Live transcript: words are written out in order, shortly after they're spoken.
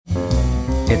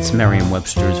It's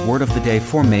Merriam-Webster's Word of the Day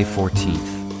for May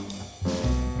 14th.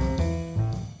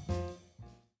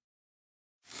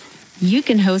 You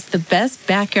can host the best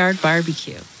backyard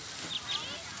barbecue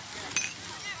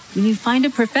when you find a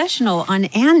professional on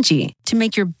Angie to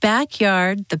make your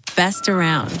backyard the best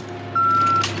around.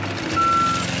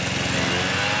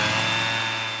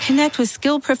 Connect with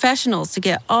skilled professionals to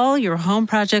get all your home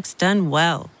projects done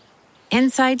well.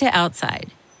 Inside to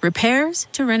outside, repairs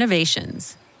to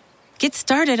renovations. Get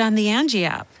started on the Angie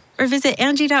app or visit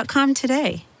Angie.com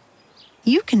today.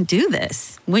 You can do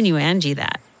this when you Angie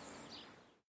that.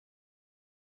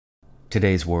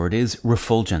 Today's word is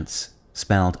refulgence,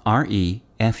 spelled R-E-F-U-L-G-E-N-C-E.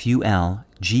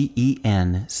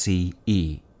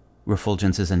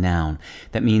 Refulgence is a noun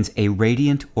that means a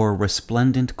radiant or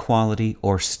resplendent quality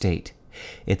or state.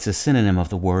 It's a synonym of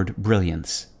the word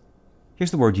brilliance.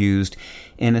 Here's the word used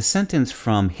in a sentence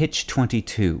from Hitch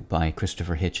 22 by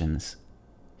Christopher Hitchens.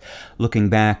 Looking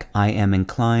back, I am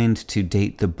inclined to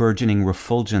date the burgeoning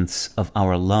refulgence of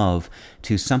our love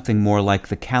to something more like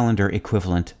the calendar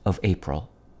equivalent of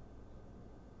April.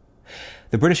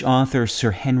 The British author Sir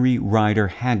Henry Rider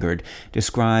Haggard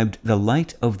described the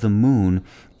light of the moon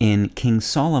in King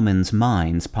Solomon's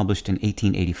Mines, published in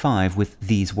 1885, with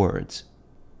these words: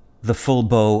 "The full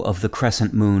bow of the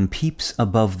crescent moon peeps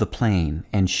above the plain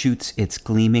and shoots its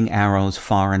gleaming arrows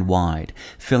far and wide,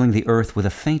 filling the earth with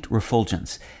a faint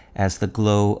refulgence, as the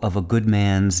glow of a good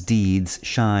man's deeds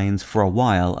shines for a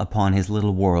while upon his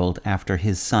little world after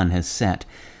his sun has set,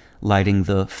 lighting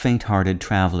the faint-hearted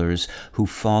travelers who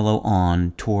follow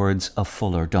on towards a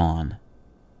fuller dawn."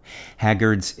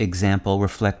 Haggard's example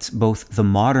reflects both the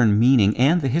modern meaning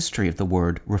and the history of the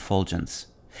word refulgence.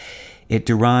 It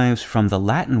derives from the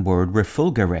Latin word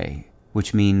refulgere,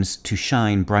 which means to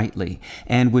shine brightly,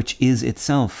 and which is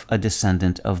itself a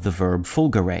descendant of the verb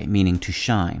fulgere, meaning to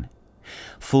shine.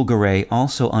 Fulgere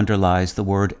also underlies the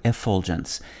word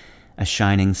effulgence, a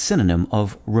shining synonym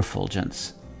of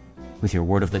refulgence. With your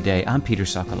Word of the Day, I'm Peter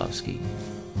Sokolowski.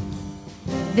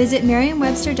 Visit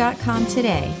Merriam-Webster.com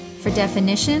today for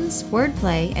definitions,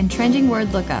 wordplay, and trending word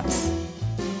lookups.